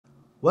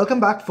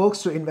Welcome back,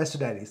 folks, to Investor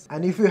Diaries.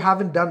 And if you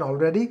haven't done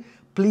already,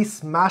 please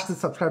smash the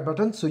subscribe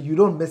button so you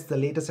don't miss the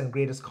latest and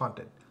greatest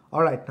content.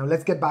 All right, now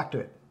let's get back to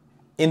it.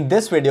 In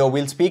this video,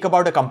 we'll speak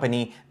about a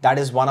company that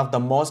is one of the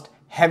most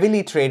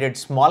heavily traded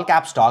small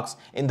cap stocks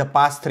in the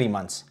past 3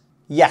 months.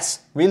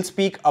 Yes, we'll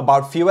speak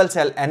about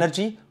FuelCell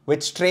Energy,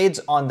 which trades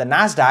on the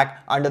NASDAQ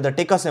under the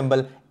ticker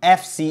symbol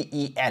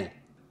FCEL.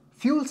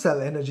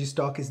 FuelCell Energy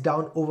stock is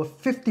down over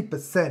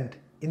 50%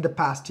 in the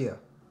past year.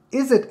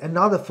 Is it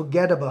another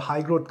forgettable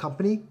high-growth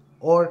company,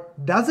 or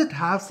does it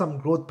have some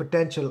growth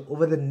potential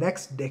over the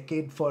next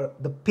decade for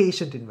the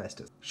patient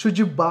investors? Should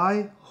you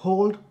buy,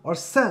 hold, or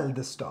sell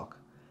this stock?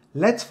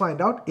 Let's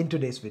find out in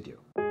today's video.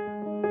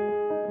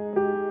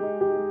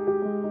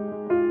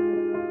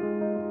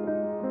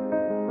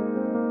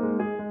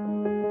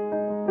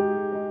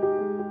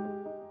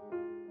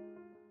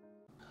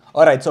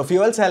 Alright, so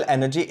FuelCell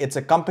Energy, it's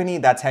a company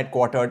that's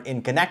headquartered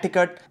in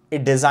Connecticut.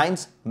 It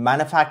designs,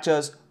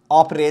 manufactures,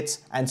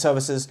 operates and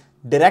services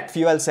direct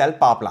fuel cell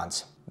power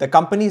plants. The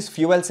company's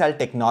fuel cell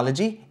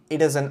technology,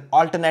 it is an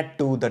alternate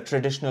to the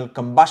traditional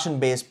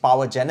combustion-based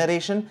power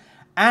generation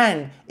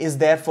and is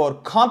therefore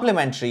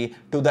complementary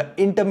to the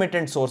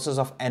intermittent sources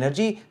of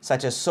energy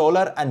such as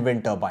solar and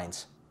wind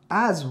turbines.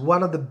 As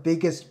one of the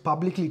biggest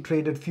publicly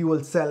traded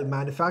fuel cell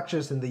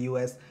manufacturers in the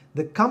US,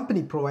 the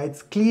company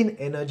provides clean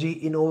energy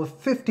in over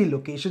 50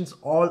 locations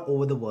all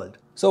over the world.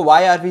 So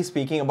why are we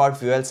speaking about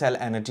FuelCell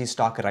Energy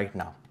stock right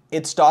now?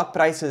 Its stock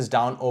price is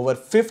down over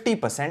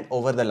 50%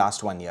 over the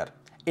last 1 year.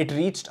 It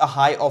reached a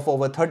high of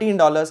over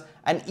 $13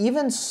 and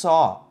even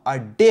saw a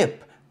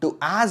dip to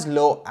as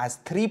low as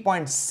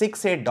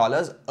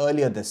 $3.68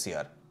 earlier this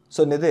year.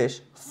 So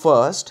Nidish,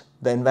 first,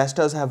 the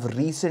investors have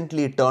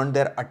recently turned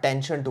their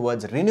attention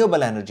towards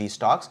renewable energy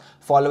stocks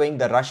following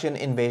the Russian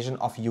invasion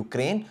of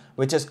Ukraine,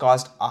 which has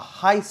caused a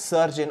high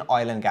surge in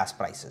oil and gas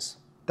prices.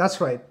 That's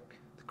right.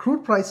 The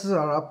crude prices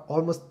are up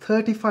almost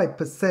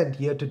 35%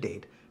 year to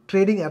date,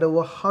 trading at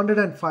over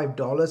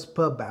 $105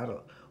 per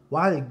barrel,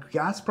 while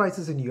gas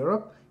prices in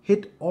Europe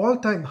hit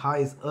all-time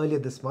highs earlier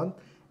this month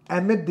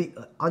amid the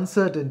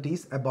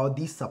uncertainties about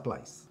these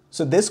supplies.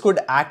 So this could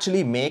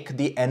actually make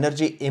the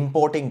energy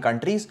importing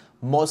countries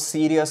more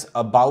serious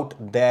about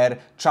their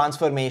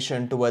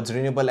transformation towards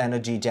renewable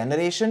energy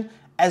generation,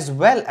 as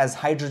well as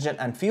hydrogen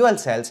and fuel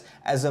cells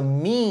as a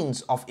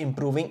means of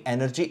improving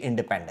energy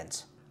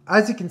independence.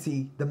 As you can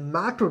see, the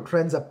macro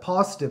trends are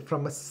positive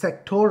from a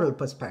sectoral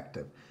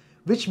perspective,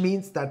 which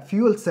means that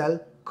fuel cell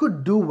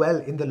could do well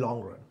in the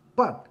long run.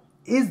 But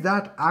is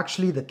that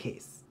actually the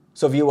case?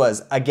 So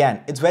viewers,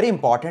 again, it's very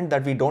important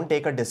that we don't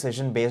take a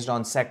decision based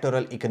on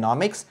sectoral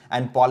economics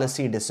and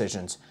policy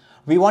decisions.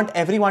 We want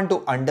everyone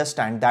to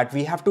understand that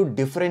we have to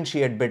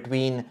differentiate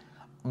between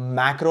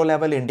macro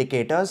level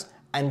indicators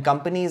and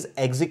companies'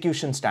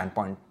 execution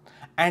standpoint.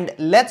 And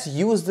let's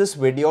use this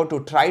video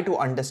to try to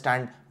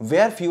understand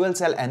where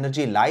FuelCell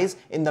Energy lies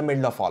in the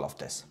middle of all of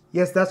this.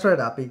 Yes, that's right,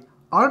 Appy.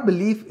 Our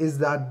belief is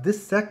that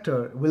this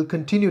sector will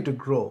continue to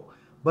grow,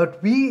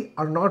 but we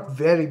are not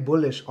very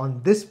bullish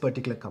on this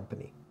particular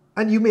company.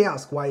 And you may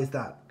ask, why is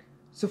that?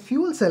 So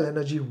FuelCell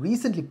Energy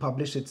recently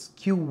published its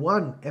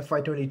Q1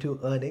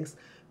 FY22 earnings,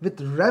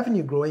 with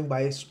revenue growing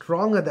by a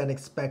stronger than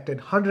expected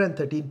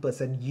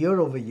 113%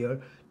 year over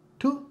year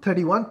to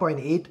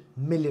 $31.8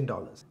 million.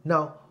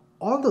 Now,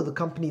 although the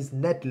company's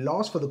net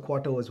loss for the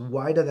quarter was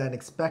wider than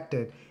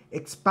expected,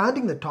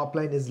 expanding the top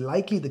line is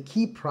likely the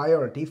key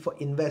priority for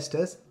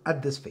investors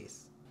at this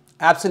phase.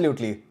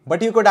 Absolutely.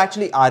 But you could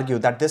actually argue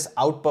that this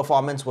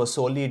outperformance was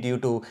solely due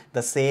to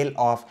the sale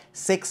of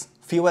 6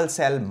 fuel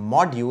cell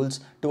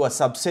modules to a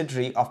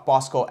subsidiary of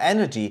POSCO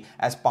Energy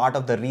as part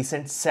of the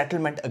recent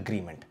settlement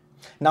agreement.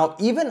 Now,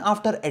 even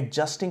after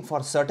adjusting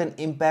for certain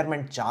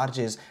impairment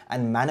charges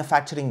and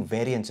manufacturing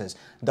variances,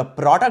 the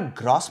product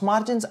gross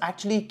margins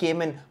actually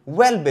came in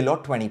well below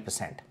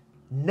 20%.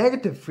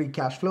 Negative free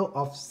cash flow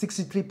of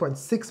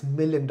 $63.6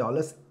 million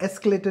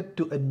escalated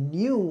to a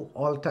new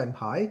all-time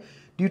high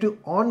due to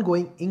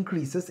ongoing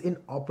increases in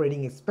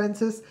operating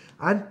expenses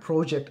and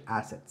project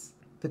assets.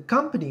 The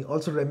company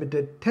also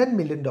remitted $10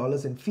 million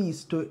in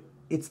fees to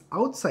its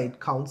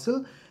outside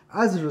counsel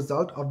as a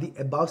result of the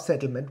above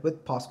settlement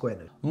with POSCO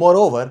Energy.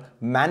 Moreover,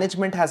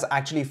 management has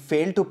actually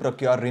failed to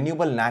procure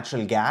renewable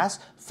natural gas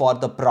for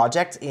the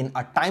projects in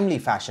a timely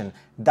fashion,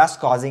 thus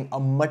causing a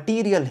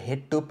material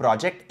hit to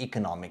project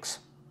economics.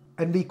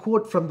 And we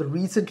quote from the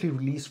recently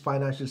released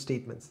financial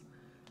statements.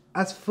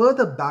 As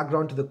further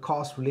background to the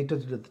cost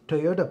related to the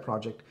Toyota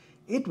project,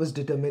 it was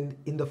determined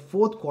in the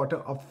fourth quarter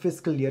of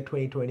fiscal year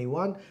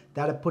 2021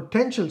 that a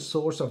potential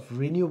source of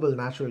renewable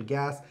natural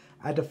gas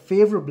at a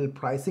favorable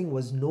pricing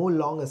was no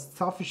longer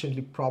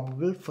sufficiently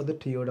probable for the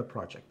Toyota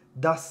project.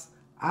 Thus,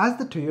 as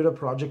the Toyota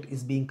project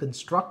is being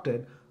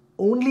constructed,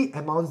 only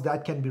amounts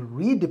that can be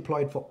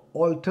redeployed for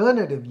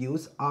alternative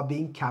use are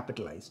being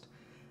capitalized.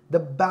 The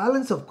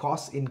balance of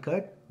costs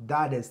incurred,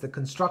 that is, the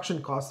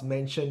construction costs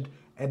mentioned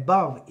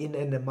above in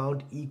an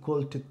amount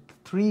equal to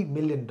 $3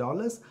 million,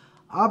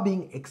 are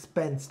being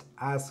expensed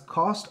as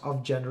cost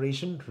of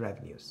generation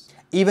revenues.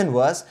 Even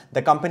worse,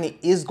 the company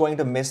is going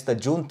to miss the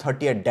June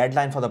 30th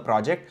deadline for the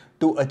project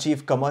to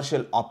achieve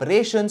commercial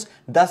operations,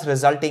 thus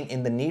resulting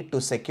in the need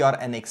to secure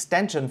an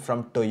extension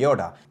from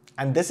Toyota.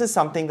 And this is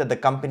something that the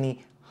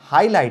company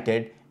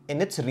highlighted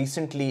in its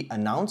recently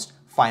announced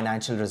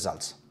financial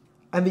results.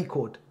 And we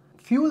quote,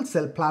 "Fuel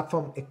cell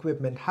platform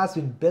equipment has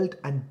been built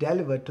and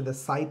delivered to the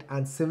site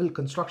and civil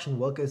construction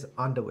work is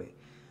underway.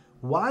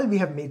 While we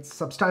have made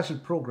substantial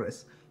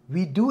progress,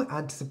 we do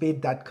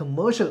anticipate that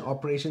commercial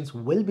operations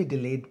will be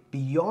delayed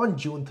beyond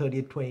June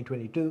 30th,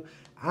 2022,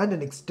 and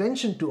an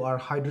extension to our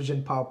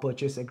hydrogen power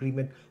purchase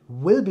agreement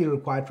will be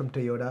required from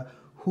Toyota,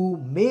 who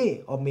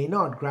may or may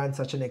not grant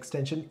such an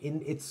extension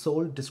in its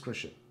sole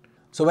discretion."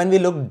 So when we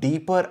look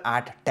deeper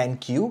at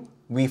 10Q,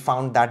 we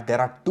found that there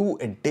are 2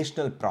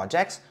 additional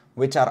projects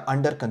which are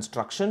under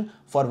construction,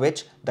 for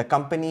which the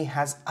company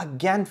has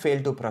again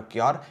failed to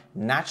procure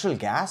natural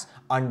gas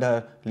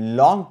under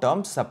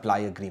long-term supply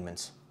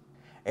agreements.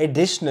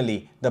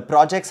 Additionally, the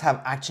projects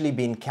have actually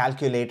been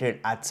calculated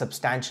at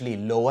substantially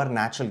lower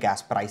natural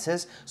gas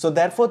prices, so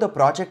therefore the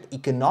project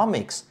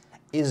economics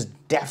is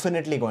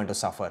definitely going to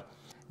suffer.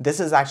 This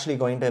is actually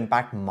going to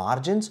impact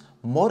margins,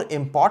 more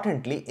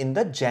importantly in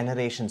the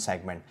generation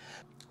segment.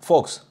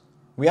 Folks,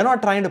 we are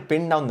not trying to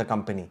pin down the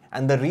company,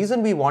 and the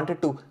reason we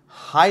wanted to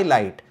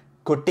highlight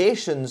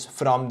quotations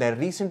from their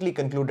recently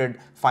concluded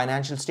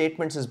financial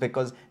statements is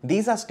because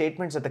these are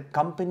statements that the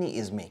company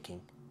is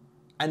making.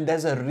 And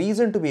there's a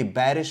reason to be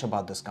bearish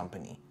about this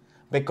company,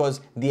 because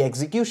the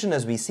execution,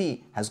 as we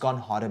see, has gone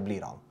horribly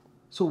wrong.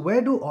 So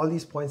where do all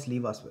these points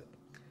leave us with?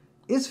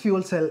 Is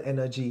FuelCell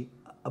Energy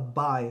a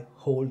buy,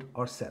 hold,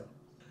 or sell?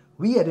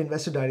 We at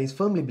Investor Diaries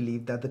firmly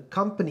believe that the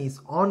company's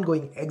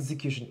ongoing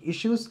execution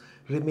issues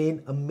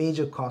remain a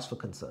major cause for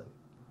concern.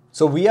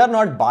 So we are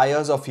not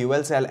buyers of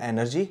FuelCell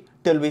Energy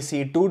till we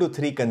see 2 to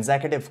 3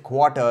 consecutive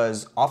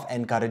quarters of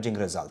encouraging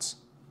results.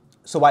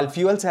 So while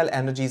FuelCell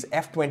Energy's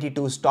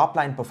F22's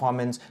top-line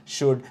performance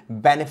should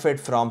benefit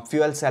from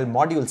fuel cell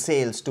module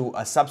sales to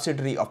a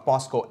subsidiary of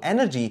POSCO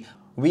Energy,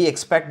 we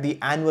expect the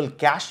annual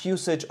cash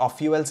usage of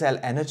FuelCell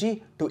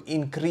Energy to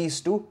increase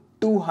to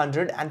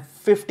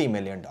 $250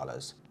 million.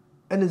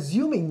 And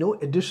assuming no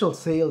additional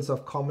sales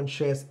of common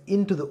shares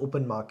into the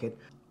open market,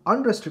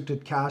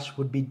 unrestricted cash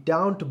would be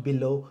down to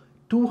below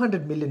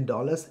 $200 million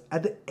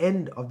at the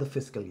end of the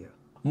fiscal year.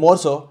 More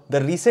so,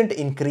 the recent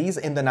increase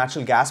in the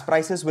natural gas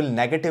prices will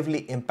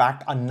negatively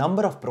impact a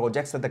number of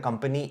projects that the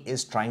company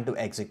is trying to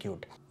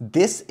execute.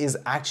 This is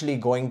actually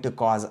going to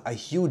cause a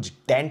huge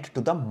dent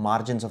to the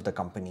margins of the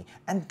company.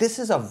 And this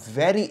is a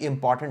very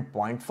important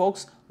point,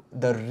 folks.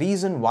 The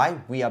reason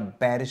why we are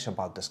bearish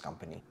about this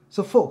company.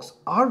 So folks,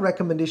 our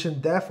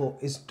recommendation therefore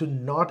is to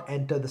not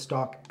enter the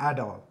stock at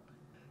all.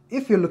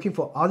 If you're looking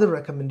for other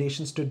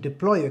recommendations to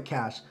deploy your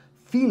cash,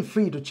 feel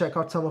free to check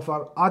out some of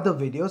our other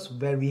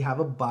videos where we have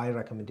a buy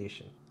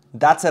recommendation.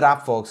 That's a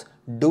wrap, folks.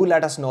 Do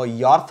let us know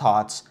your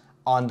thoughts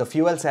on the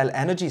FuelCell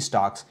Energy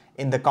stocks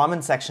in the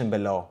comment section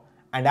below.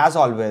 And as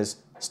always,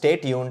 stay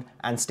tuned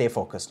and stay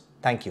focused.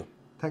 Thank you.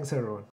 Thanks everyone.